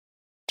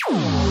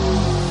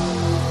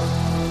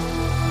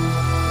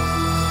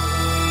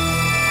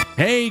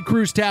Hey,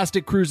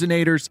 Cruise-tastic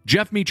Cruisinators.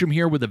 Jeff Meacham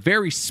here with a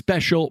very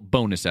special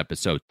bonus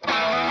episode.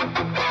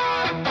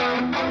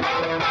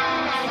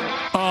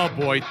 Oh,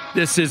 boy,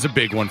 this is a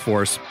big one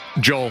for us.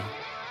 Joel,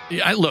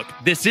 look,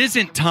 this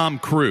isn't Tom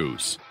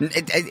Cruise.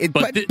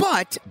 But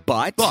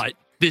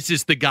this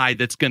is the guy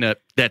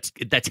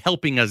that's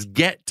helping us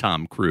get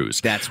Tom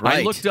Cruise. That's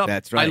right.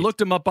 I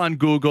looked him up on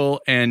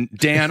Google, and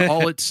Dan,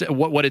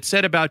 what it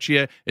said about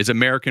you is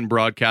American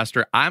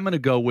broadcaster. I'm going to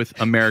go with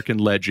American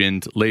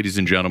legend, ladies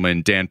and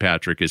gentlemen. Dan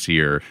Patrick is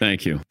here.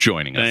 Thank you,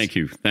 joining us. Thank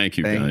you,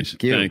 guys.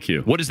 Thank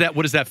you. What does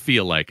that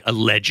feel like? A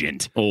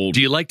legend. Old.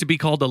 Do you like to be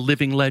called a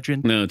living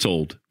legend? No, it's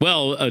old.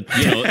 Well, a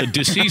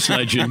deceased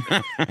legend,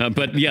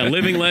 but yeah,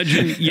 living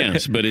legend.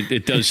 Yes, but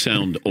it does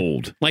sound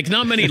old. Like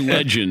not many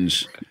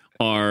legends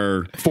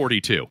are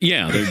 42.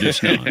 Yeah, they're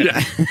just not.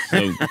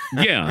 So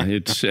yeah,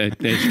 it's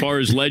as far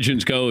as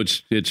legends go,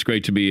 it's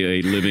great to be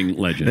a living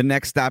legend. The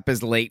next stop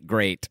is late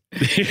great.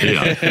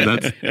 Yeah,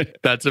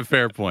 that's a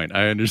fair point.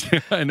 I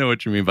understand. I know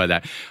what you mean by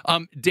that.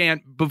 Dan,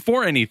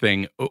 before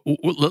anything,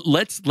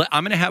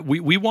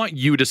 we want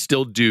you to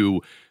still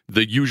do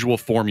the usual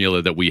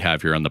formula that we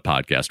have here on the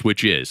podcast,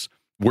 which is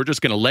we're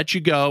just going to let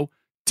you go,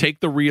 take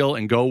the reel,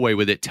 and go away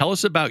with it. Tell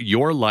us about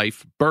your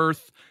life,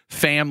 birth,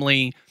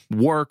 family,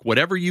 work,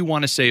 whatever you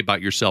want to say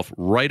about yourself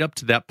right up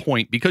to that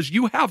point, because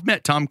you have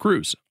met Tom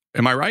Cruise.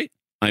 Am I right?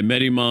 I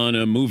met him on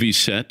a movie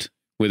set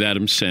with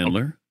Adam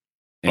Sandler.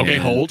 Okay,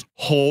 hold.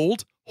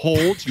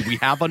 We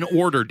have an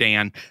order,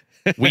 Dan.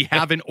 We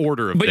have an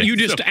order of But things. you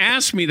just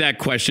asked me that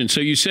question, so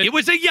you said... It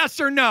was a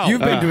yes or no.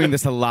 You've been doing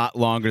this a lot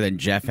longer than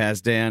Jeff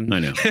has, Dan. I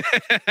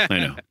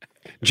know.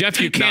 Jeff,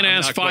 you can't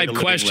ask 5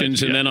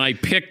 questions and then I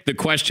pick the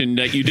question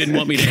that you didn't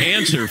want me to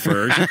answer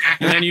first,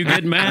 and then you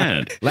get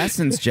mad.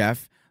 Lessons,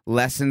 Jeff.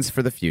 Lessons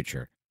for the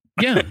future.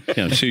 Yeah.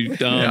 So, I see your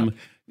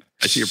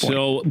point.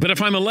 So, but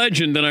if I'm a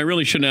legend, then I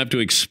really shouldn't have to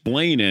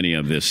explain any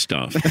of this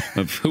stuff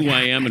of who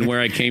I am and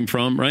where I came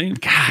from, right?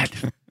 God.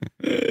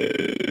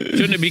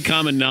 Shouldn't it be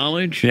common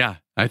knowledge? Yeah.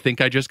 I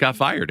think I just got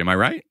fired. Am I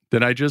right?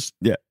 Did I just?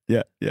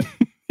 Yeah.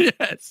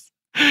 Yes.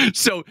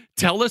 So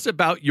tell us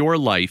about your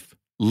life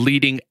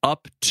leading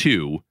up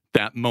to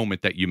that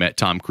moment that you met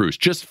Tom Cruise.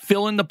 Just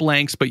fill in the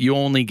blanks, but you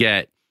only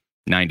get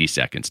 90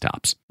 seconds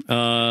tops.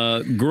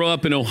 Grew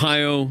up in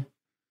Ohio,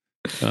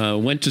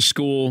 went to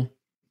school,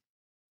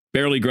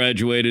 barely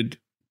graduated,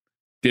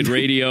 did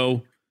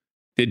radio,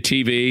 did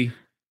TV,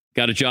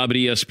 got a job at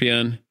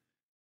ESPN,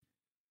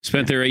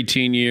 spent there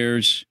 18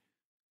 years,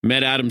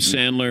 met Adam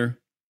Sandler.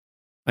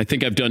 I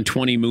think I've done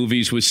 20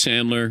 movies with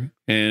Sandler,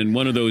 and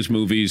one of those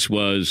movies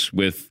was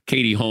with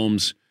Katie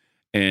Holmes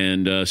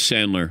and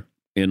Sandler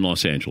in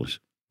Los Angeles.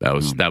 That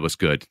was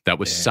good. That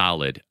was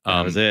solid.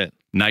 That was it.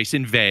 Nice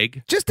and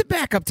vague. Just to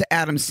back up to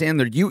Adam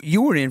Sandler,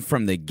 you were in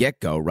from the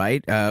get-go,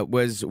 right?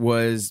 Was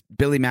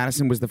Billy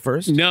Madison was the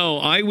first? No,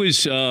 I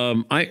was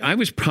I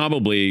was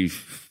probably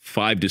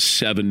 5 to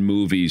 7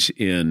 movies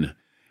in.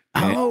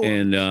 Oh.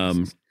 And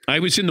I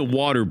was in The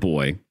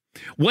Waterboy.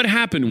 What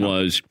happened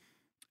was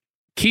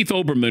Keith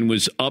Olbermann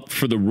was up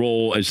for the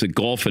role as the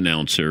golf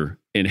announcer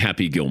in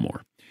Happy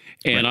Gilmore.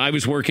 And I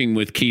was working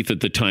with Keith at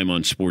the time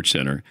on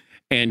SportsCenter.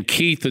 And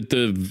Keith, at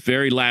the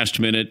very last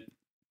minute,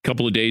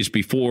 couple of days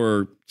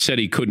before, said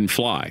he couldn't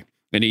fly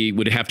and he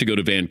would have to go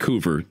to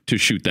Vancouver to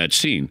shoot that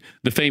scene,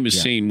 the famous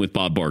scene with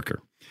Bob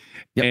Barker.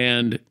 Yep.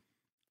 And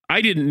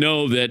I didn't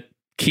know that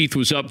Keith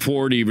was up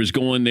for it. He was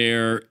going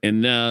there.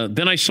 And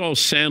then I saw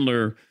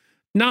Sandler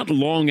not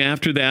long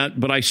after that,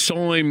 but I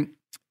saw him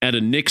at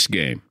a Knicks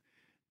game.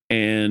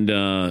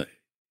 And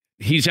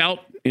he's out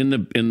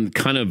in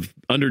kind of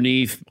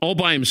underneath all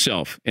by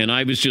himself. And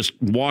I was just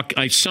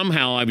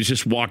I was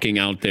just walking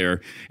out there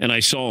and I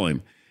saw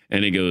him.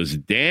 And he goes,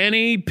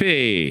 Danny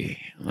P.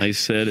 I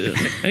said,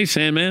 hey,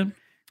 Sandman.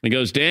 He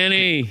goes,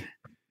 Danny,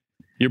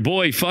 your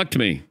boy fucked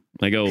me.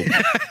 I go,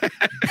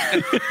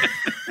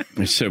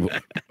 I said,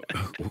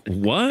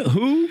 what?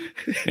 Who?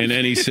 And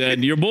then he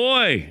said, your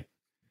boy.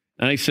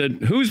 And I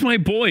said, who's my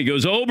boy? He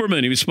goes,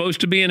 Olbermann. He was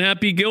supposed to be in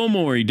Happy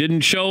Gilmore. He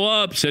didn't show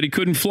up, said he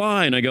couldn't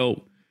fly. And I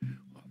go,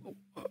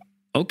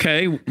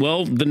 okay,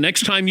 well, the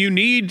next time you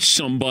need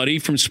somebody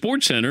from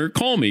SportsCenter,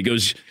 call me. He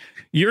goes,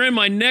 you're in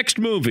my next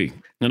movie.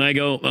 And I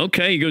go,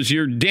 okay. He goes,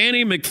 you're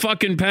Danny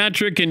McFucking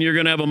Patrick, and you're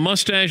going to have a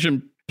mustache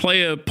and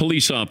play a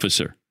police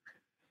officer.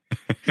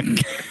 I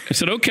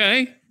said,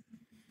 okay.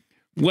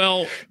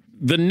 Well,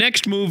 the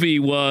next movie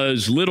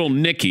was Little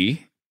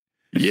Nicky,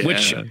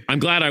 which I'm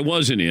glad I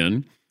wasn't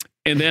in.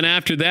 And then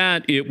after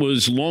that, it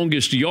was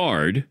Longest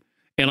Yard,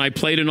 and I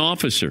played an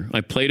officer.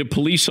 I played a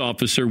police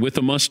officer with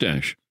a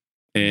mustache.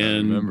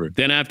 And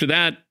then after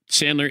that,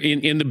 Sandler,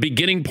 in the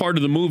beginning part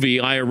of the movie,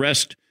 I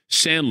arrest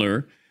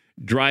Sandler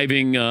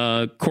driving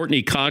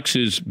Courtney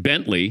Cox's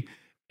Bentley,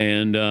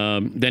 and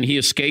then he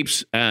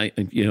escapes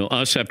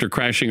us after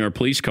crashing our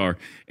police car.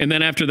 And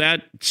then after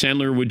that,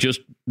 Sandler would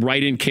just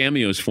write in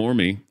cameos for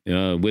me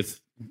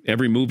with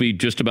every movie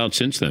just about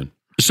since then.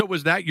 So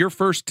was that your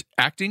first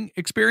acting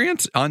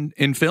experience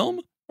in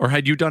film? or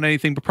had you done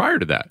anything prior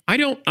to that?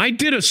 I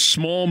did a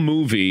small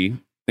movie.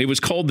 It was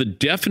called The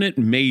Definite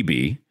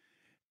Maybe,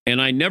 and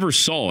I never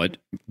saw it,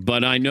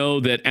 but I know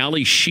that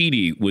Ali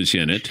Sheedy was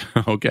in it.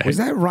 Okay. Was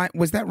that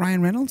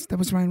Ryan Reynolds? That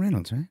was Ryan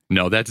Reynolds, right?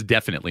 No, that's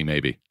definitely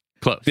maybe.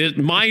 Close.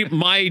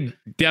 My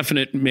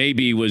Definite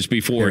Maybe was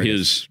before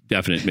his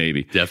Definite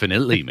Maybe.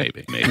 Definitely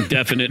maybe.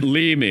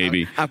 Definitely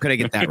maybe. How could I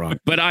get that wrong?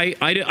 But I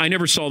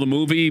never saw the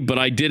movie, but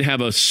I did have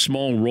a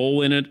small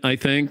role in it, I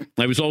think.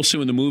 I was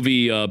also in the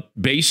movie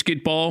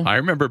Basketball. I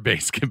remember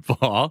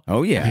Basketball.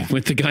 Oh, yeah.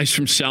 With the guys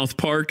from South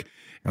Park.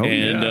 Oh,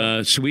 And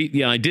I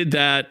did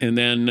that, and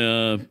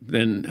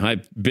then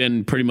I've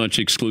been pretty much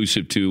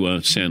exclusive to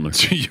Sandler.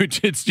 So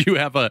you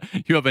have an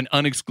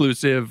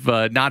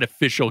unexclusive, not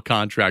official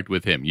contract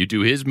with him. You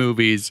do his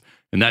movies,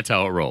 and that's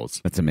how it rolls.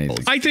 That's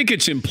amazing. I think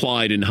it's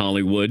implied in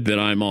Hollywood that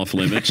I'm off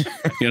limits.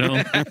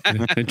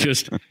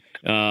 Just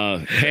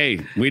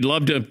hey, we'd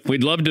love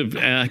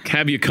to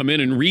have you come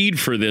in and read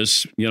for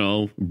this,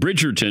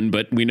 Bridgerton,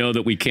 but we know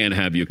that we can't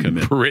have you come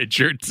in.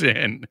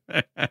 Bridgerton.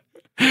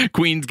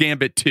 Queen's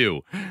Gambit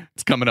 2.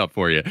 It's coming up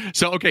for you.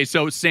 So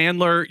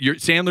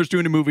Sandler's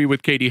doing a movie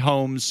with Katie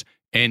Holmes,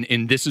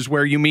 and this is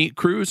where you meet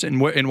Cruise.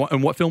 And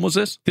what film was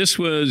this? This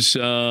was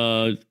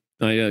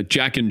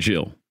Jack and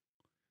Jill,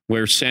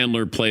 where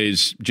Sandler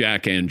plays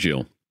Jack and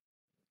Jill.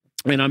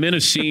 And I'm in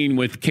a scene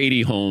with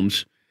Katie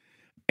Holmes,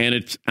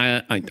 and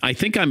I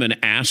think I'm an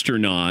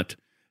astronaut,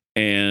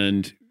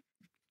 and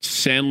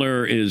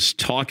Sandler is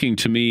talking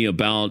to me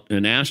about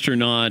an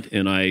astronaut,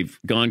 and I've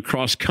gone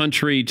cross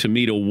country to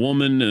meet a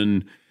woman,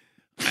 and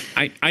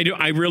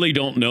I really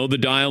don't know the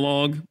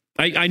dialogue.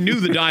 I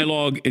knew the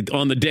dialogue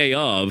on the day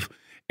of,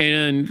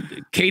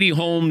 and Katie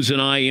Holmes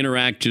and I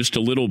interact just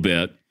a little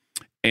bit,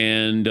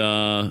 and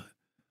the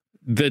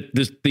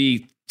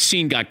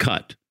scene got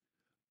cut.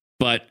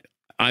 But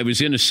I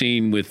was in a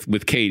scene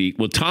with Katie.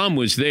 Well, Tom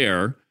was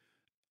there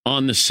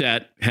on the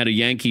set, had a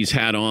Yankees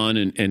hat on,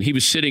 and he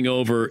was sitting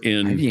over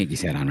in... I have a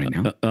Yankees hat on right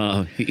now.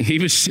 He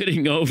was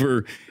sitting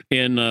over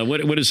in,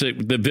 what is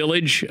it, the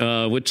Village?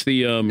 What's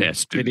the...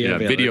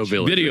 Video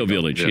Village. Video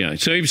Village, yeah.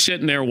 So he was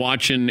sitting there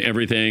watching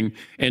everything,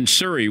 and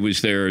Surrey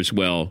was there as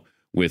well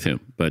with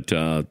him. But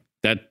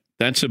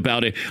that's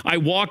about it. I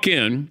walk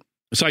in,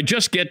 so I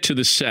just get to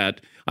the set.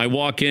 I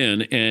walk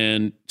in,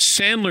 and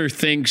Sandler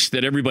thinks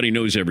that everybody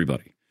knows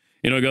everybody.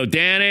 I go,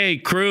 Danny,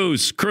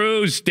 Cruz,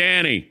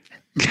 Danny.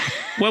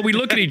 Well, we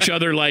look at each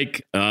other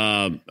like,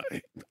 I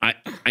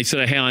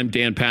said, hey, I'm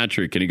Dan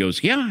Patrick. And he goes,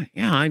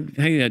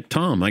 hey,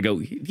 Tom. I go,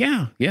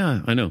 yeah,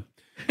 I know.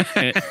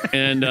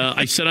 and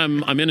I said,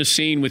 I'm in a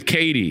scene with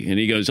Katie. And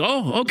he goes,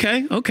 oh,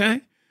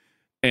 okay.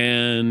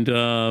 And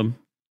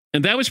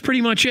that was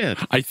pretty much it.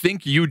 I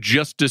think you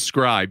just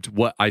described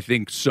what I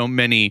think so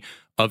many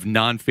of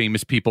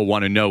non-famous people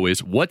want to know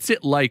is, what's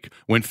it like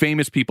when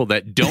famous people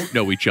that don't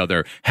know each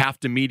other have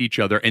to meet each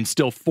other and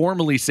still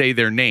formally say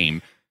their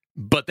name,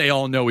 but they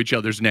all know each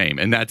other's name,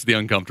 and that's the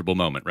uncomfortable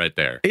moment right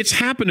there. It's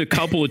happened a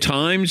couple of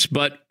times,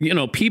 but,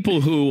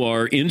 people who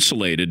are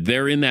insulated,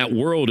 they're in that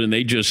world, and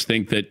they just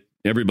think that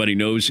everybody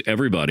knows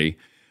everybody.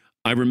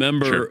 I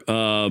remember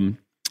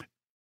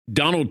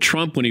Donald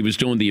Trump when he was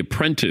doing The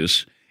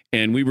Apprentice,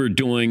 and we were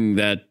doing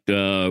that,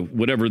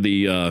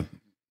 the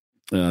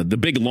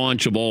big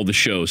launch of all the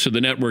shows. So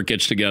the network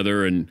gets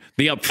together and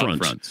the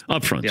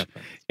upfronts. Yeah.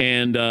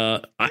 And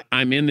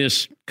I'm in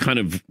this kind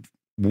of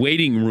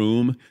waiting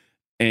room,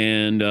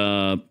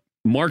 and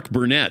Mark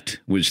Burnett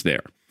was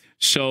there.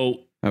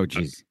 So,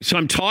 so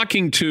I'm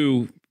talking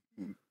to,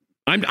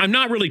 I'm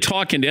not really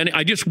talking to any,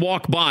 I just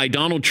walk by,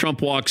 Donald Trump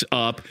walks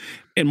up,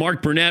 and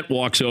Mark Burnett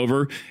walks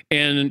over,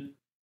 and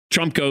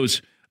Trump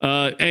goes,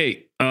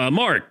 hey,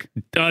 Mark,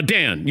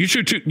 Dan, you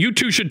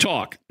two should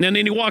talk. And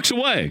then he walks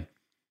away.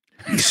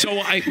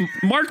 So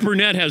Mark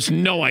Burnett has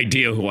no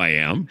idea who I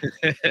am.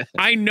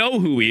 I know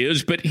who he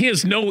is, but he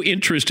has no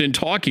interest in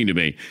talking to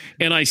me.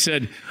 And I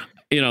said,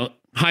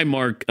 hi,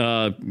 Mark,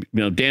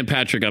 Dan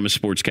Patrick, I'm a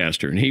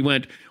sportscaster. And he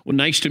went, well,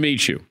 nice to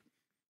meet you.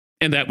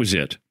 And that was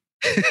it.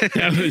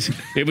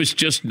 It was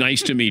just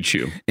nice to meet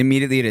you.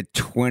 Immediately at a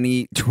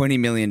 $20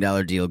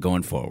 million deal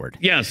going forward.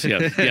 Yes.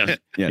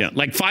 Yeah.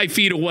 Like 5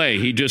 feet away,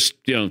 he just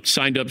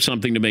signed up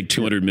something to make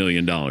 $200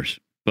 million.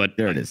 But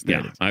there it is.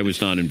 I was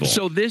not involved.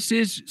 So this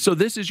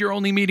is your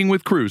only meeting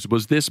with Cruz,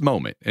 was this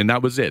moment, and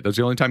that was it. That's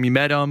the only time you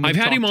met him. I've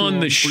had him on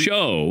the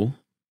show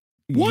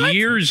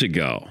years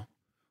ago.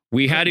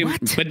 We had him,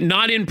 but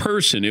not in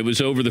person. It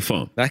was over the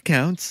phone. That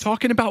counts.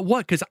 Talking about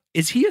what? Because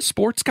is he a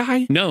sports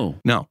guy? No.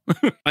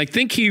 I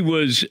think he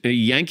was a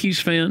Yankees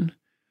fan,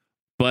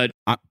 but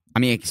I'm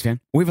a Yankees fan.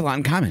 We have a lot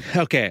in common.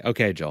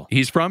 Okay, Joel.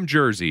 He's from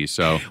Jersey,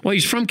 so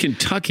he's from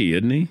Kentucky,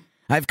 isn't he?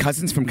 I have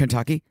cousins from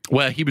Kentucky.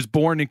 Well, he was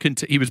born in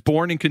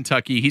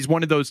Kentucky. He's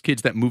one of those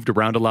kids that moved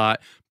around a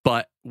lot.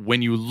 But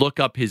when you look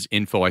up his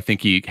info, I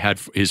think he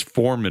had his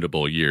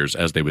formidable years,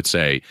 as they would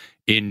say,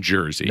 in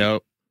Jersey.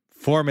 Nope.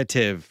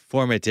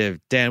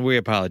 Formative. Dan, we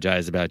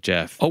apologize about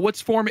Jeff. Oh,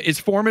 is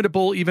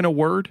formidable even a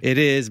word? It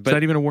is, but Is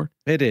that even a word?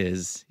 it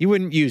is. You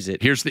wouldn't use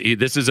it.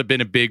 This has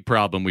been a big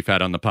problem we've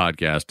had on the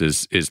podcast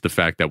is the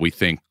fact that we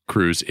think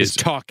Cruz is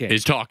talking.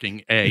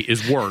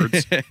 Is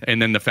words,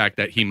 and then the fact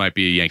that he might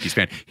be a Yankees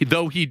fan.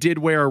 Though he did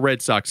wear a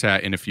Red Sox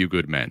hat in A Few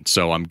Good Men,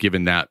 so I'm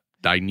giving that.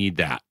 I need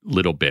that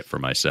little bit for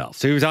myself.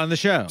 So he was on the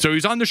show.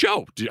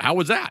 How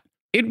was that?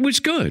 It was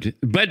good.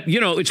 But,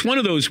 it's one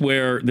of those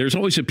where there's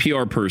always a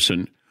PR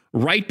person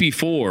right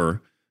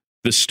before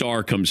the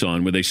star comes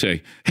on where they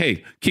say,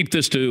 hey, keep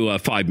this to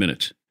 5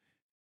 minutes.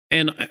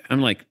 And I'm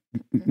like,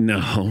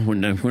 no, we're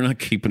not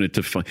keeping it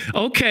to 5.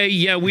 Okay,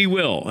 yeah, we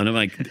will. And I'm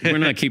like, we're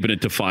not keeping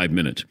it to 5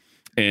 minutes.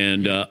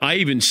 And I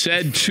even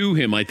said to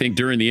him, I think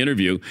during the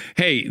interview,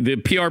 hey, the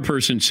PR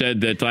person said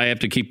that I have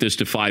to keep this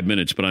to 5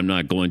 minutes, but I'm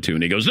not going to.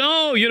 And he goes,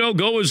 no,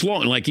 go as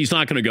long. Like he's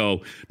not going to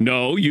go,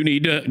 no, you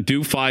need to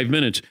do 5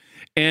 minutes.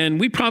 And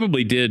we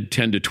probably did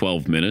 10 to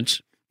 12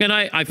 minutes. And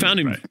I found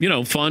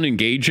him, fun,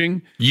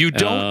 engaging. You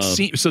don't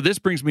seem. So this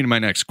brings me to my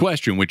next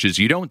question, which is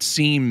you don't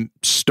seem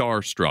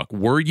starstruck.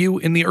 Were you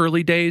in the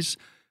early days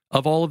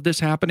of all of this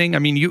happening? I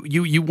mean,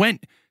 you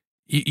went.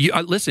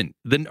 Listen,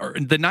 the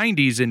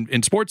 90s in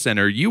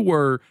SportsCenter, you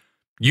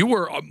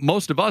were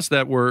most of us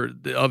that were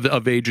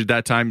of age at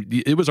that time.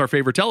 It was our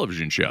favorite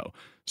television show.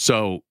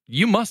 So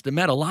you must have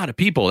met a lot of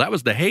people. That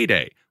was the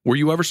heyday. Were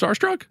you ever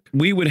starstruck?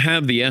 We would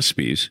have the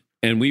ESPYs,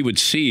 and we would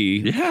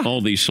see all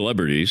these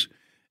celebrities.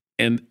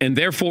 And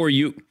therefore,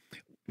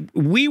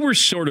 we were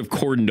sort of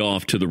cordoned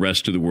off to the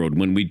rest of the world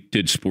when we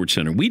did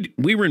SportsCenter.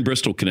 We were in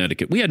Bristol,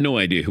 Connecticut. We had no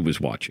idea who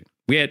was watching.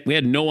 We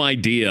had no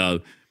idea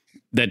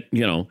that,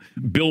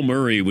 Bill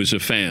Murray was a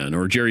fan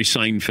or Jerry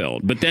Seinfeld.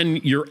 But then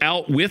you're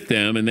out with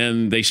them, and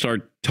then they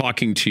start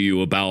talking to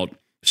you about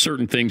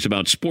certain things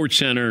about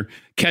SportsCenter,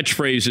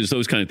 catchphrases,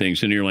 those kind of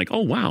things. And you're like,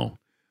 oh, wow.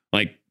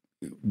 Like,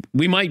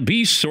 we might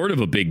be sort of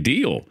a big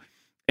deal.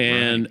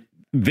 And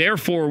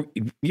therefore,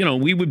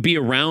 we would be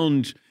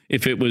around.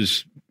 If it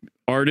was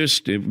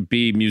artists, it would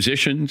be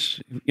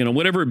musicians,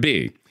 whatever it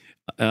be.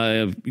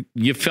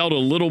 You felt a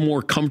little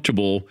more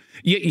comfortable.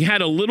 You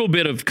had a little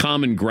bit of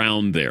common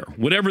ground there.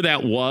 Whatever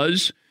that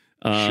was,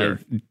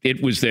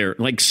 it was there.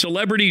 Like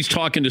celebrities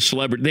talking to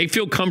celebrities, they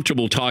feel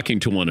comfortable talking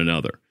to one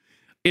another.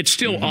 It's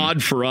still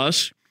odd for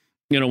us,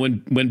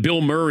 when Bill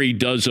Murray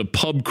does a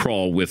pub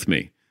crawl with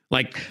me.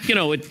 Like,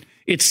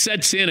 it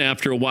sets in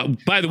after a while.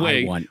 By the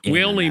way,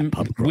 we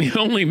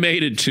only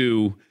made it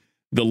to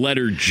the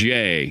letter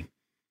J.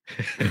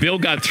 Bill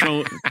got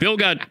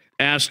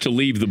asked to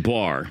leave the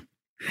bar.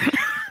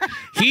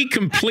 He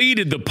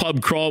completed the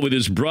pub crawl with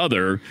his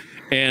brother,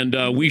 and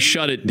we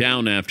shut it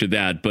down after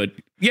that. But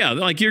yeah,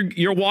 like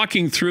you're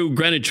walking through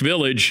Greenwich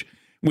Village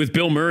with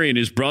Bill Murray and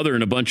his brother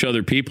and a bunch of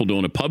other people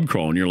doing a pub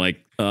crawl, and you're like,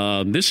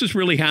 this is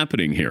really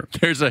happening here.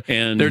 There's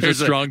a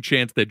strong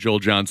chance that Joel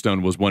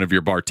Johnstone was one of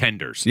your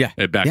bartenders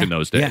back in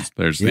those days.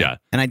 And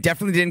I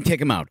definitely didn't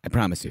kick him out, I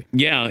promise you.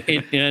 Yeah,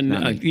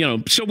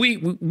 so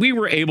we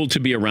were able to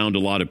be around a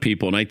lot of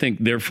people, and I think,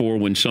 therefore,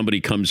 when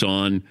somebody comes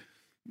on,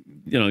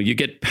 you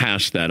get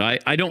past that.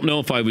 I don't know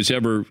if I was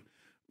ever,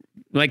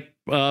 like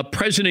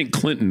President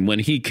Clinton, when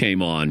he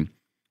came on,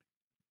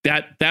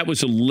 that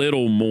was a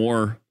little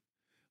more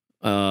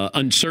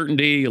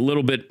uncertainty, a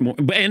little bit more,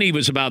 and he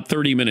was about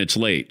 30 minutes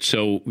late.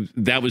 So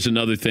that was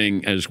another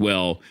thing as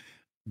well.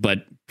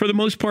 But for the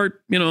most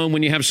part,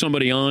 when you have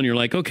somebody on, you're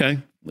like, okay,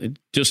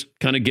 just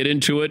kind of get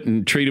into it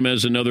and treat them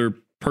as another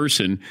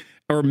person,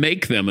 or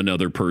make them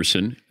another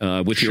person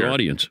with your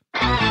audience.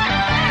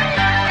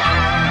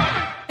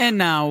 And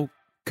now,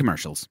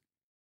 commercials.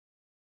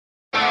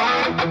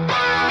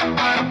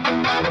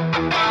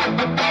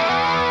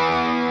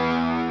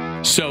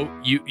 So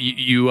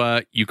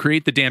you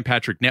create the Dan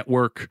Patrick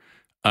Network.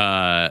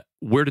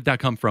 Where did that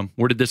come from?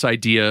 Where did this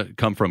idea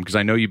come from? Because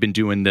I know you've been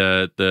doing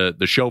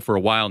the show for a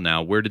while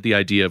now. Where did the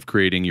idea of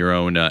creating your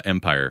own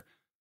empire?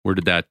 Where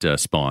did that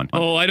spawn?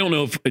 Oh, I don't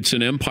know if it's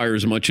an empire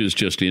as much as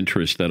just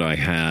interest that I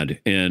had.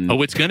 And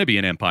it's going to be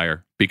an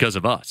empire because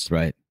of us.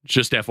 Right.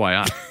 Just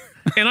FYI.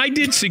 And I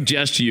did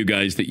suggest to you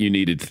guys that you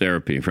needed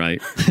therapy, right?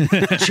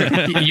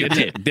 Sure. You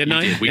did. Didn't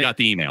I? We got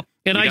the email.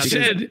 And I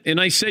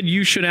said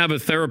you should have a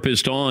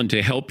therapist on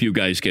to help you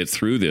guys get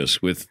through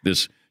this with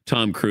this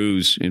Tom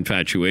Cruise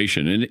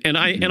infatuation. And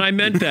I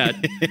meant that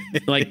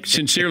like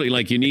sincerely,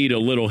 like you need a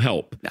little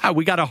help.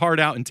 We got a hard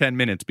out in 10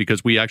 minutes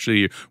because we're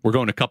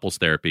going to couples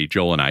therapy,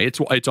 Joel and I.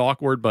 It's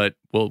awkward, but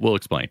we'll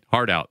explain.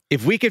 Hard out.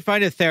 If we could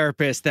find a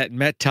therapist that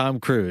met Tom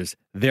Cruise,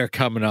 they're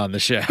coming on the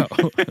show.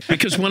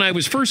 Because when I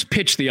was first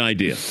pitched the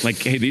idea, like,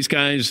 hey, these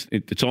guys,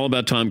 it's all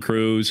about Tom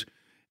Cruise.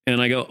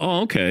 And I go,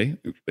 oh, okay.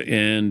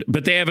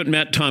 But they haven't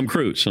met Tom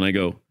Cruise. And I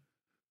go,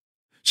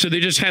 so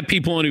they just have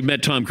people on who've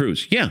met Tom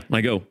Cruise. Yeah. And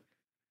I go,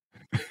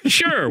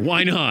 sure,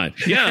 why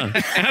not? Yeah,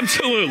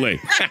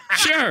 absolutely.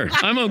 Sure,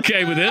 I'm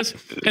okay with this.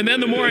 And then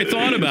the more I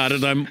thought about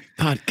it, I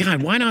thought,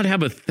 God, why not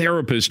have a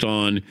therapist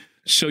on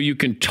so you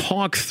can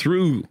talk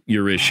through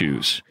your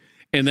issues?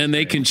 And then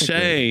they can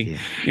say,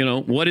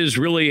 what is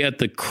really at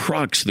the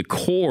crux, the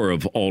core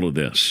of all of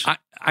this.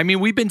 I mean,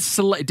 we've been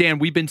Dan,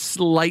 we've been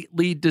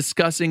slightly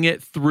discussing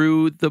it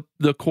through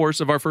the course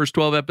of our first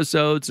 12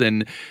 episodes,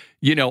 and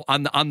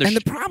on the and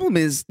the problem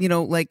is,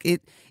 like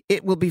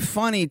it will be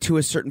funny to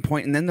a certain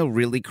point, and then they'll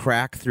really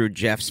crack through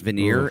Jeff's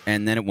veneer,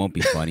 and then it won't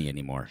be funny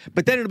anymore.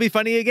 But then it'll be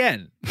funny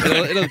again.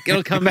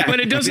 It'll come back. But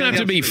it doesn't have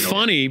to be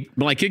funny.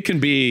 Like, it can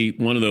be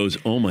one of those,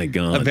 oh my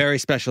God. A very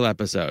special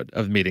episode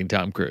of Meeting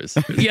Tom Cruise.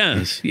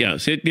 Yes.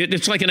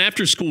 It's like an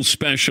after-school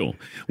special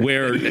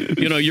where,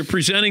 you're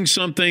presenting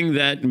something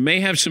that may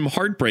have some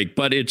heartbreak,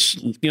 but it's,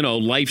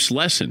 life's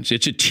lessons.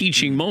 It's a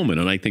teaching moment,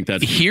 and I think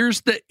that's...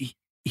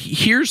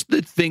 Here's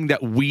the thing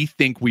that we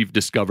think we've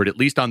discovered, at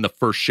least on the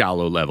first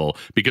shallow level,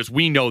 because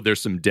we know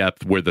there's some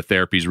depth where the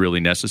therapy is really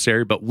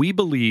necessary, but we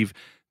believe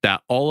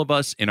that all of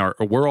us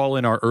we're all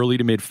in our early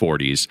to mid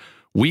 40s.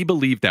 We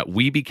believe that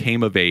we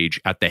became of age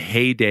at the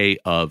heyday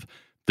of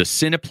the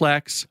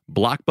Cineplex,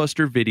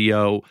 Blockbuster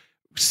Video.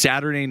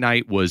 Saturday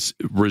night was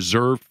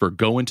reserved for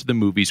going to the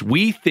movies.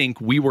 We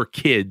think we were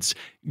kids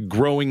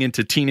growing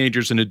into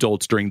teenagers and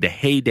adults during the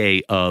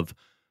heyday of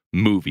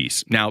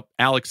movies. Now,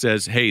 Alex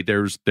says, hey,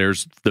 there's the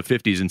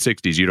 50s and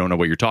 60s. You don't know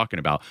what you're talking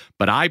about.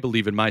 But I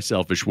believe in my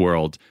selfish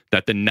world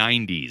that the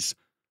 90s,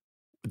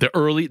 the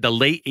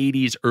late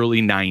 80s, early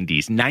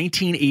 90s,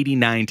 1989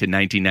 to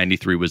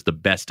 1993 was the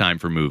best time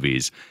for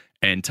movies.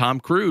 And Tom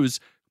Cruise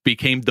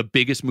became the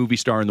biggest movie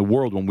star in the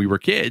world when we were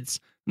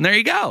kids. And there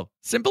you go.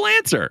 Simple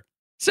answer.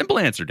 Simple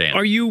answer, Dan.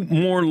 Are you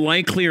more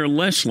likely or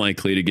less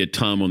likely to get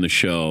Tom on the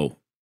show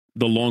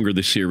the longer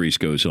the series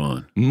goes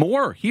on?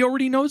 More. He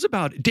already knows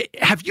about it.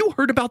 Have you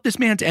heard about this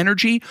man's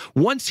energy?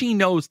 Once he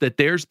knows that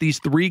there's these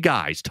three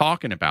guys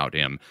talking about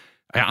him,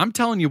 I'm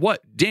telling you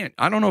what, Dan,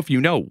 I don't know if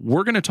you know,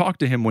 we're going to talk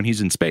to him when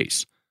he's in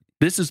space.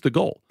 This is the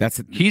goal.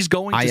 He's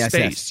going to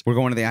space. We're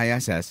going to the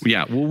ISS.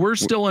 Yeah, well, we're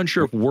still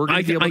unsure if we're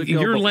going to be able to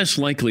go. You're less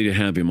likely to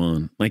have him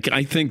on. Like,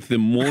 I think the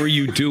more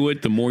you do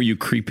it, the more you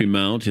creep him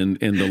out, and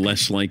the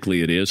less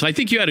likely it is. I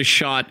think you had a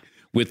shot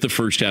with the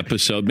first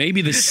episode,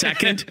 maybe the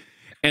second.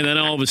 And then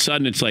all of a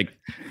sudden, it's like,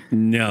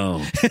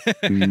 no.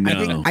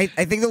 I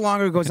think the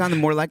longer it goes on, the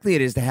more likely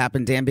it is to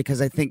happen, Dan,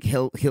 because I think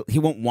he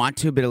won't want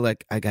to, but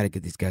like, I got to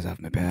get these guys off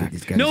my back.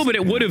 No, but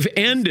it would have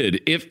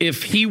ended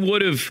if he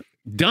would have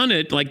done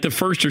it like the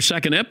first or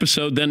second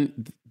episode. Then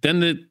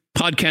the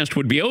podcast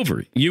would be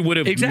over. You would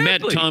have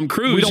met Tom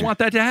Cruise. We don't want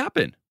that to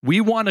happen.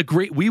 We want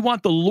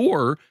the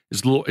lore.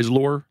 Is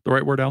lore the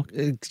right word, Al?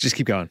 Just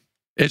keep going.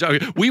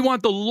 We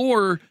want the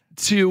lore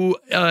to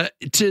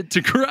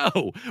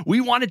grow. We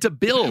want it to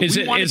build. Is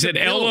it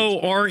LORE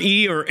or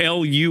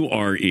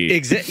LURE?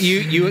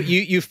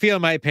 You feel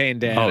my pain,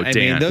 Dan. Oh, I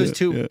Dan. mean, those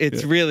two.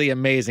 It's really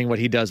amazing what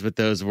he does with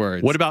those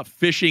words. What about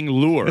fishing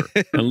lure?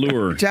 A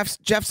lure.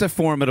 Jeff's a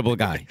formidable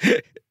guy.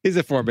 He's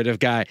a formative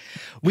guy.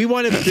 We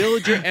want to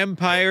build your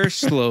empire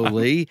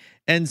slowly.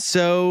 And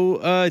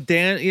so,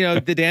 Dan,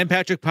 the Dan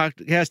Patrick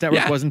Podcast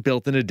Network wasn't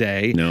built in a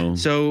day. No.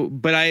 So,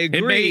 but I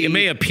agree. It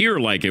may appear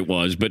like it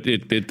was, but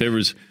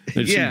there's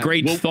some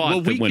great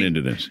thought that went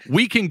into this.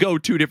 We can go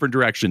two different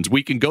directions.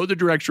 We can go the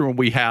direction where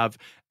we have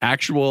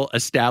actual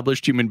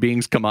established human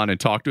beings come on and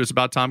talk to us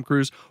about Tom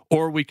Cruise,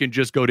 or we can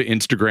just go to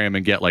Instagram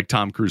and get like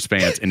Tom Cruise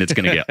fans, and it's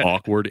going to get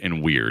awkward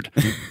and weird.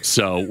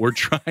 So we're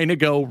trying to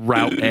go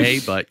route A,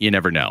 but you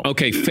never know.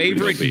 Okay,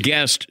 favorite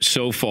guest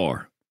so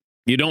far.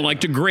 You don't like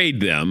to grade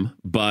them,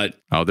 but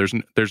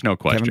there's no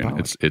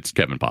question. It's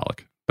Kevin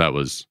Pollak. That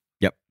was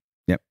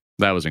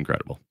that was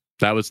incredible.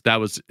 That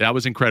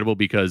was incredible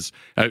because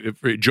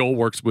Joel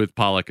works with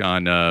Pollak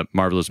on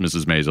Marvelous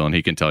Mrs. Maisel, and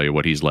he can tell you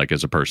what he's like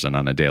as a person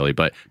on a daily.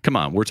 But come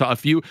on, we're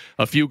talking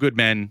a few Good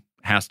Men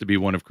has to be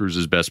one of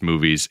Cruise's best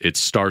movies.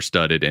 It's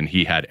star-studded, and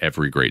he had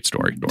every great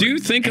story. Do you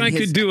think I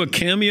could do a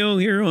cameo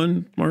here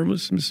on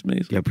Marvelous Mrs.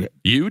 Maisel? Yep.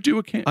 You do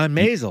a cameo on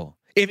Maisel.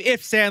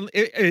 If Sandler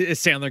is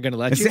Sandler going to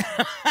let you?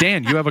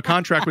 Dan, you have a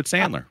contract with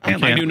Sandler.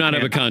 I do not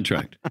have a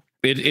contract.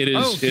 It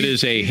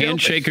is a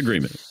handshake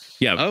agreement.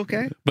 Yeah.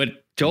 Okay.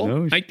 But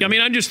Joel, I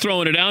mean, I'm just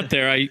throwing it out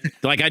there. I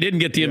didn't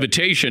get the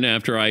invitation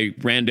after I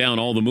ran down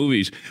all the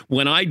movies.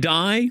 When I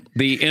die,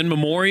 the in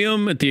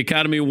memoriam at the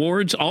Academy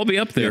Awards, I'll be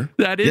up there.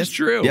 That is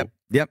true.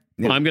 Yep.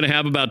 I'm going to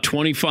have about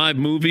 25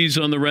 movies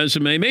on the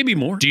resume, maybe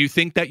more. Do you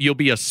think that you'll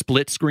be a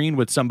split screen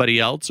with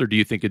somebody else, or do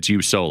you think it's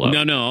you solo?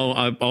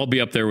 No. I'll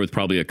be up there with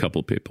probably a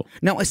couple people.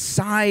 Now,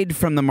 aside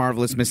from The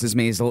Marvelous Mrs.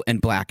 Maisel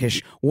and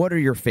Blackish, what are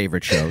your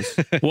favorite shows?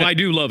 Well, I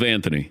do love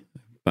Anthony,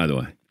 by the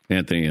way.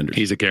 Anthony Anderson.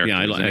 He's a character.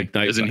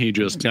 Yeah, isn't he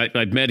just?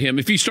 I've met him.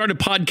 If you start a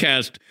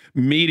podcast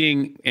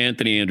meeting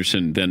Anthony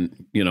Anderson, then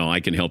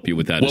I can help you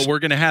with that. Well, we're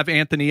going to have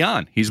Anthony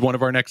on. He's one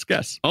of our next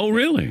guests. Oh,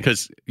 really?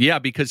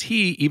 Because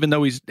he, even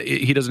though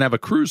he doesn't have a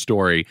Cruise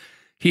story,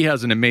 he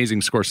has an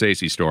amazing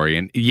Scorsese story.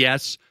 And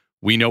yes,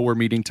 we know we're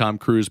meeting Tom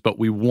Cruise, but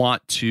we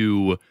want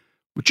to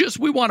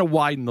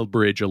widen the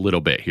bridge a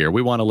little bit here.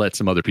 We want to let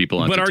some other people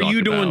on. But are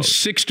you doing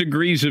 6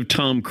 degrees of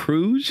Tom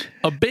Cruise?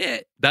 A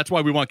bit. That's why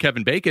we want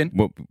Kevin Bacon.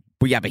 Well,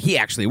 yeah, but he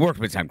actually worked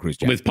with Tom Cruise.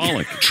 Jeff. With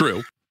Pollak.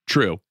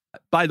 True.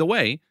 By the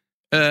way,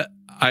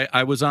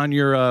 I was on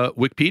your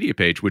Wikipedia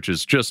page, which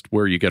is just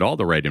where you get all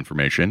the right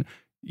information.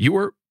 You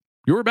were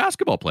You were a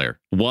basketball player.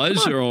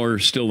 Was or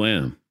still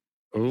am?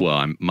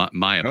 Well,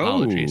 my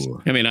apologies.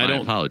 I mean, I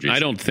Apologies.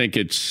 don't think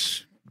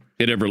it's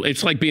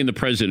like being the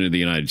president of the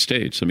United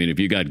States. I mean, if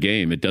you got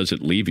game, it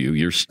doesn't leave you.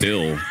 You're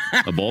still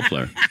a ball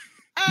player.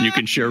 You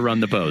can sure run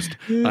the post.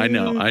 I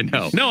know.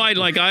 No,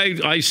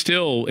 I'm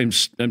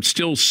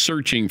still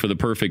searching for the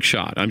perfect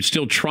shot. I'm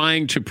still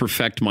trying to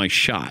perfect my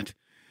shot.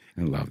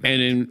 I love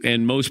that.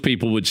 And most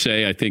people would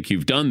say, I think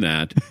you've done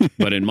that.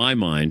 But in my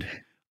mind,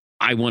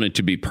 I want it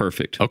to be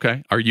perfect.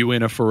 Okay. Are you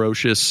in a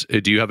ferocious?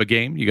 Do you have a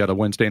game? You got a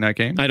Wednesday night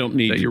game? I don't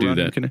need to do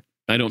that.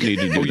 I don't need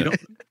to do that.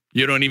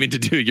 You don't even to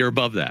do. You're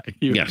above that.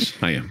 Yes,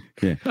 I am.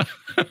 Yeah.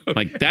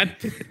 Like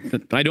that.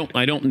 I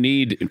don't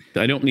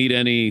need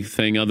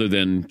anything other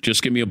than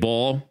just give me a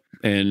ball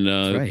and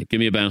right. give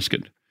me a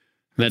basket.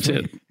 That's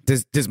it.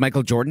 Does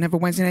Michael Jordan have a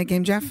Wednesday night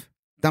game, Jeff?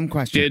 Dumb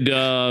question.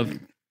 Did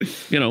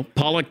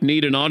Pollock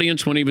need an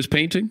audience when he was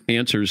painting? The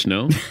answer is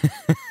no.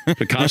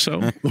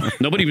 Picasso?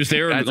 Nobody was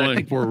there. Guys, I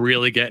think we're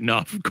really getting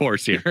off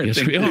course here. Yes,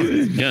 we are.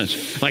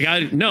 Yes. Like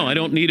I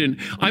don't need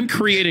I'm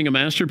creating a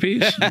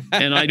masterpiece,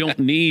 and I don't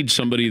need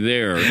somebody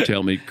there to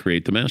help me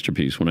create the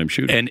masterpiece when I'm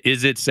shooting. And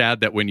is it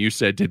sad that when you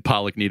said, did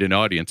Pollock need an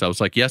audience? I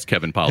was like, yes,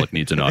 Kevin Pollock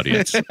needs an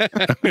audience.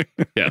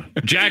 Yeah.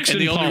 Jackson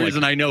And the Pollock. only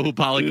reason I know who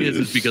Pollock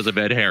is because of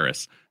Ed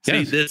Harris. See,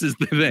 Yes. this is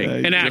the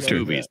thing. An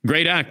actor.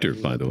 Great actor,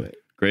 by the way.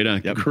 Great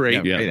actor. Yep.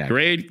 Great. Yeah.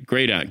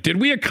 Great actor.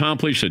 Did we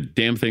accomplish a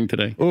damn thing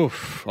today?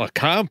 Oof,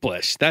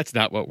 accomplished. That's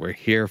not what we're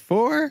here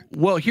for.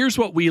 Well, here's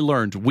what we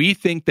learned. We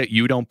think that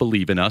you don't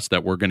believe in us,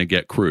 that we're going to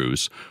get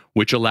Cruz,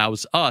 which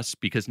allows us,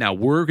 because now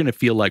we're going to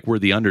feel like we're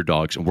the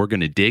underdogs and we're going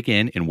to dig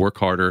in and work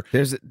harder.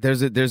 There's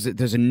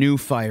a new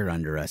fire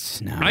under us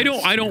now. I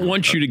don't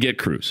want you to get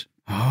Cruz.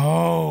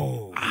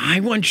 Oh, I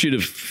want you to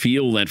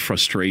feel that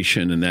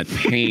frustration and that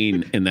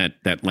pain and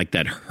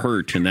that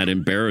hurt and that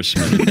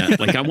embarrassment. And that,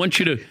 like I want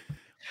you to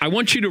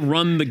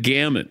run the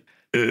gamut.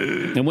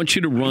 I want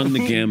you to run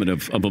the gamut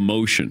of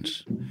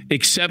emotions,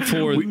 except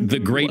for the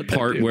great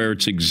part where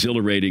it's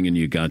exhilarating and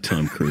you got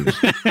Tom Cruise.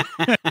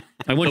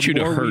 I want you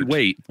to hurt.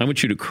 I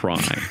want you to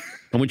cry.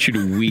 I want you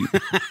to weep.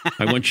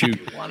 I want you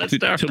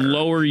to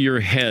lower your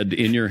head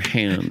in your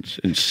hands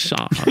and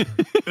sob.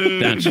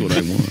 That's what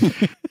I want.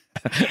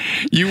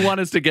 You want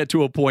us to get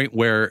to a point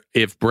where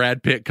if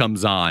Brad Pitt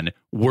comes on,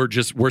 we're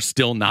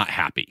still not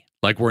happy.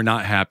 Like, we're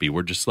not happy.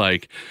 We're just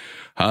like,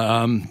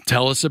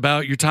 tell us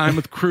about your time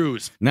with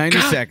Cruz. 90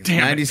 God seconds. damn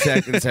it. 90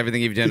 seconds.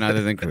 Everything you've done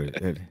other than Cruz.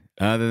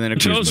 Other than a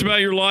Cruz Tell us movie.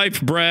 about your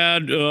life,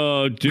 Brad.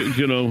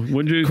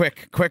 When you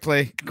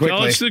Quickly.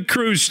 tell us the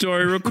Cruz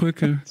story real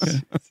quick. Okay.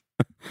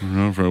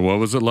 What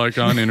was it like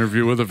on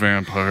Interview with a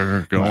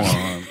Vampire? Go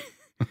on.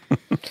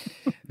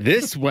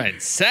 This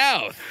went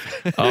south.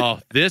 Oh,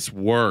 this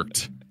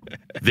worked.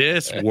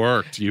 This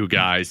worked, you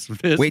guys.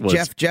 Wait,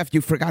 Jeff,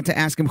 you forgot to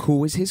ask him who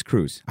was his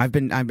Cruz. I've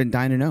been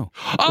dying to know.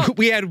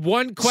 We had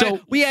one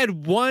question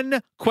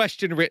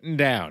written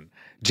down.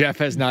 Jeff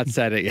has not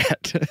said it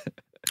yet.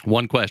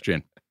 One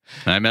question.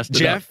 I messed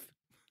it up. Jeff,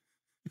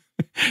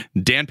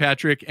 Dan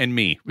Patrick and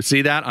me.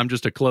 See that? I'm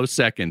just a close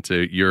second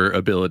to your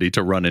ability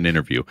to run an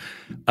interview.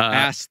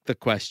 ask the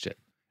question.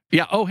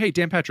 Yeah. Oh, hey,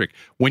 Dan Patrick,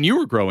 when you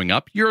were growing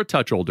up, you're a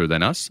touch older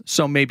than us,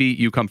 so maybe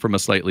you come from a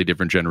slightly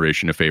different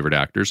generation of favorite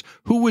actors.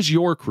 Who was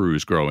your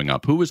Cruz growing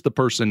up? Who was the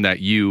person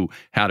that you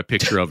had a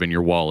picture of in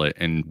your wallet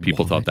and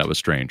people thought that was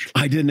strange?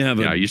 I didn't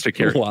have I used to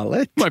carry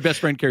wallet. My best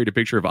friend carried a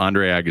picture of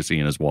Andre Agassi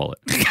in his wallet.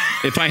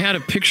 If I had a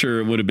picture,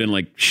 it would have been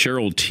like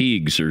Cheryl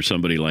Tiegs or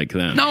somebody like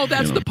that. No,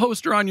 that's you know? the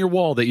poster on your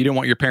wall that you didn't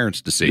want your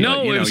parents to see. No,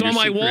 Like, it was your on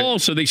my secret- wall,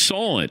 so they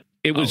saw it.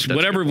 It was that's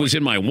whatever a good was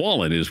in my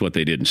wallet is what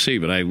they didn't see,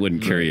 but I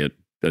wouldn't carry it.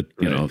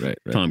 Right.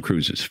 Tom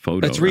Cruise's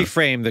photo. Let's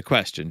reframe the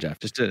question, Jeff.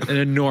 Just in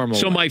a normal.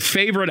 So way. my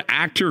favorite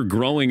actor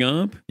growing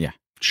up,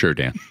 Sure,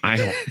 Dan.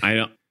 I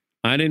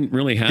didn't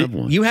really have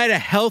one. You had a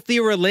healthy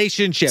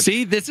relationship.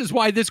 See, this is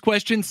why this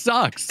question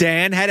sucks.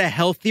 Dan had a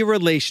healthy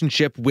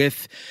relationship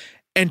with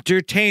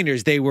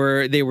entertainers.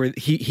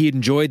 He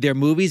enjoyed their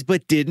movies,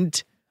 but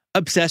didn't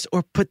obsess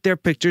or put their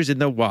pictures in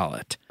the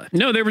wallet.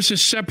 No, there was a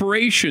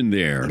separation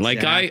there. Like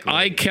Exactly.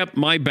 I kept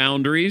my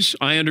boundaries.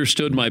 I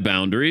understood my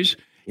boundaries,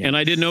 and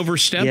I didn't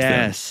overstep them.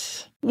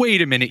 Yes.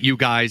 Wait a minute, you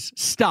guys.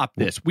 Stop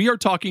this. We are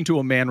talking to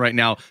a man right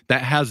now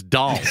that has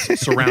dolls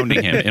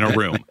surrounding him in a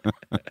room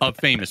of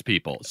famous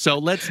people. So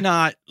let's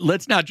not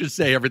just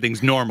say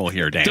everything's normal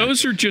here, Dan.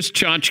 Those are just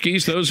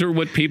tchotchkes. Those are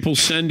what people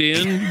send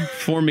in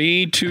for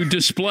me to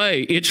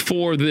display. It's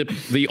for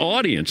the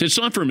audience. It's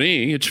not for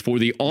me. It's for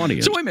the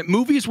audience. So wait a minute,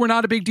 movies were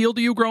not a big deal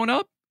to you growing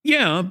up?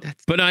 Yeah,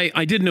 but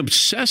I didn't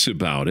obsess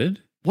about it.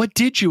 What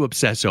did you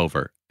obsess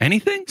over?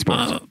 Anything?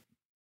 Sports.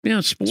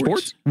 Yeah,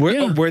 sports.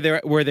 Were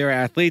there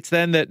athletes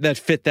then that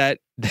fit that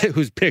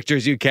whose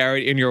pictures you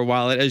carried in your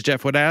wallet, as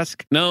Jeff would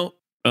ask? No.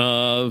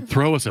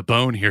 Throw us a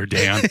bone here,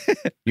 Dan.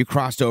 You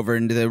crossed over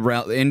into the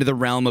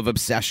realm of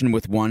obsession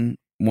with one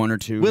or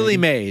two. Willie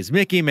maybe? Mays,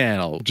 Mickey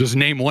Mantle. Just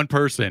name one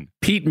person.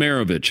 Pete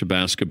Maravich, a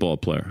basketball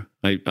player.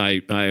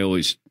 I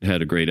always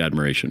had a great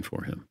admiration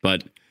for him.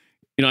 But,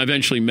 I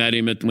eventually met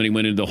him when he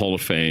went into the Hall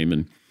of Fame.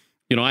 And,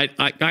 You know, I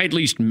at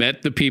least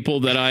met the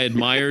people that I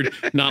admired,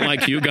 not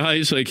like you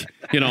guys. Like,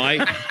 you know,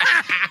 I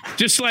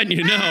just letting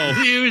you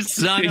know. You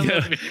son of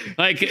a...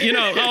 Like, you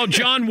know, oh,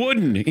 John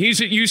Wooden.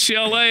 He's at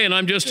UCLA and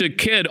I'm just a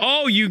kid.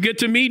 Oh, you get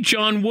to meet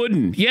John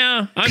Wooden.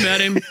 Yeah, I met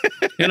him.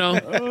 You know,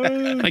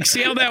 like,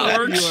 see how that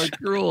works? You are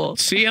cruel.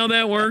 See how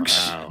that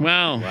works?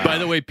 Wow. By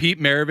the way, Pete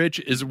Maravich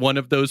is one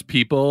of those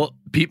people.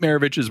 Pete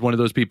Maravich is one of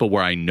those people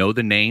where I know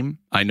the name.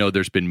 I know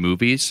there's been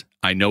movies.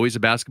 I know he's a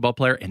basketball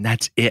player, and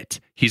that's it.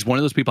 He's one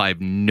of those people I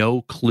have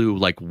no clue.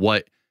 Like,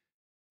 what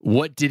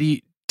did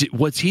he?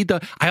 Was he the?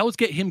 I always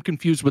get him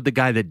confused with the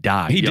guy that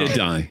died. He did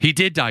die. He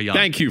did die young.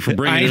 Thank you for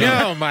bringing it up.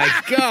 I know, my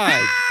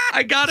God.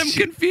 I got him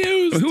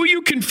confused. Who are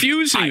you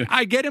confusing?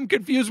 I get him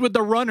confused with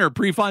the runner,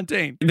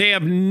 Prefontaine. They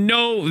have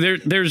no.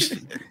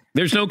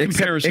 There's no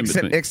comparison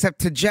between. Except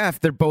to Jeff,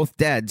 they're both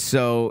dead,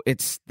 so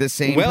it's the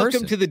same Welcome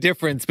person. to the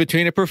difference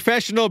between a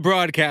professional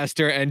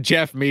broadcaster and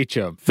Jeff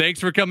Meacham. Thanks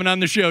for coming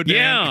on the show,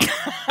 Dan.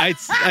 Yeah.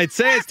 I'd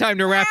say it's time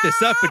to wrap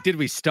this up, but did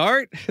we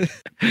start?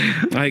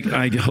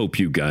 I hope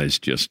you guys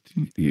just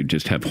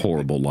have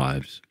horrible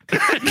lives.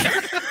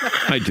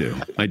 I do.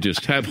 I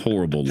just have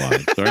horrible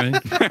lives. All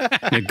right.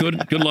 Yeah,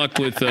 good luck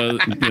with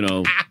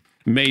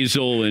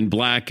Maisel and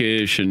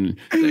Blackish and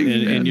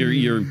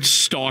you're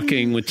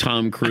stalking with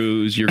Tom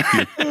Cruise. You're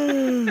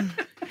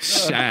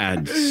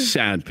sad,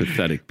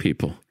 pathetic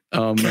people.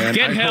 Oh man,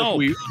 Get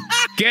help.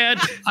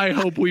 I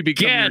hope we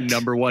become your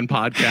number one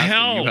podcast.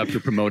 Help. And you have to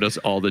promote us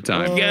all the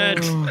time.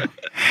 Get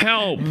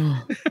help.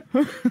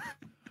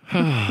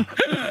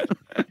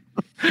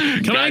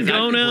 Can I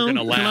go now? Can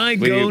I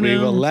go now? We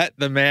will let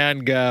the man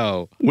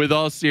go. With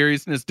all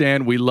seriousness,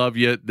 Dan, we love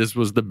you. This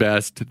was the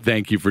best.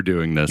 Thank you for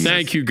doing this.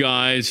 Thank you,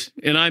 guys.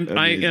 And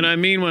I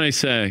mean when I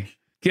say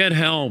get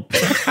help.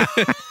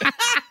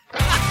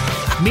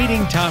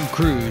 Meeting Tom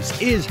Cruise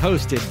is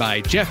hosted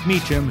by Jeff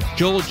Meacham,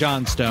 Joel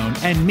Johnstone,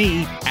 and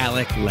me,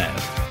 Alec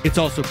Lev. It's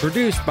also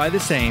produced by the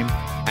same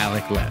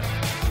Alec Lev.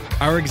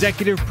 Our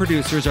executive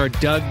producers are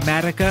Doug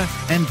Matica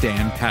and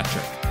Dan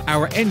Patrick.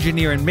 Our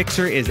engineer and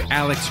mixer is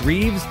Alex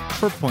Reeves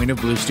for Point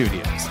of Blue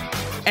Studios.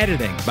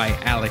 Editing by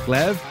Alec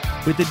Lev,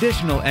 with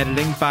additional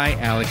editing by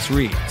Alex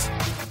Reeves.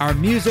 Our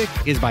music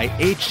is by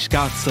H.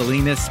 Scott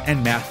Salinas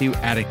and Matthew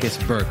Atticus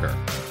Berger.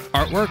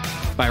 Artwork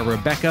by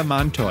Rebecca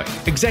Montoya.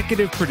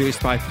 Executive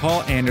produced by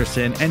Paul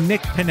Anderson and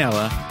Nick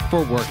Pinella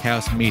for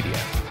Workhouse Media.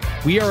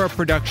 We are a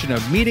production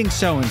of Meeting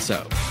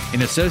So-and-So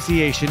in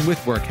association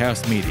with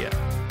Workhouse Media.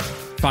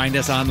 Find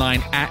us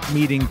online at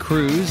Meeting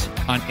Cruise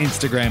on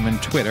Instagram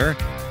and Twitter.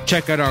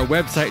 Check out our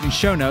website and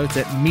show notes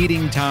at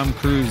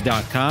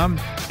meetingtomcruise.com.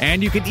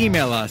 And you can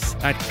email us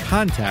at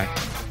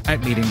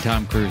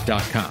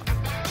contact@meetingtomcruise.com.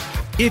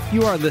 If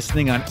you are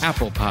listening on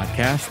Apple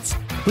Podcasts,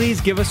 please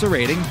give us a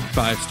rating.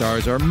 5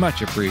 stars are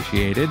much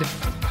appreciated.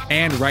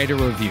 And write a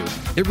review.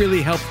 It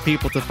really helps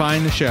people to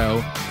find the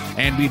show,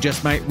 and we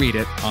just might read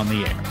it on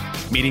the air.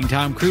 Meeting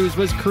Tom Cruise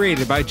was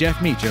created by Jeff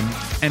Meacham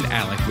and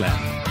Alec Lev.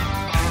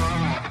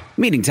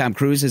 Meeting Tom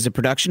Cruise is a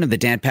production of the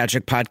Dan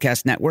Patrick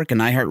Podcast Network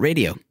and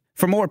iHeartRadio.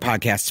 For more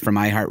podcasts from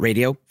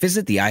iHeartRadio,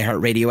 visit the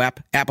iHeartRadio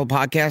app, Apple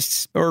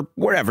Podcasts, or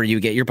wherever you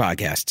get your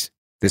podcasts.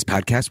 This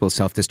podcast will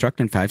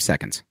self-destruct in 5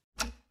 seconds.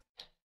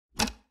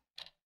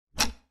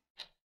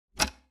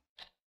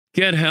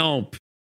 Get help.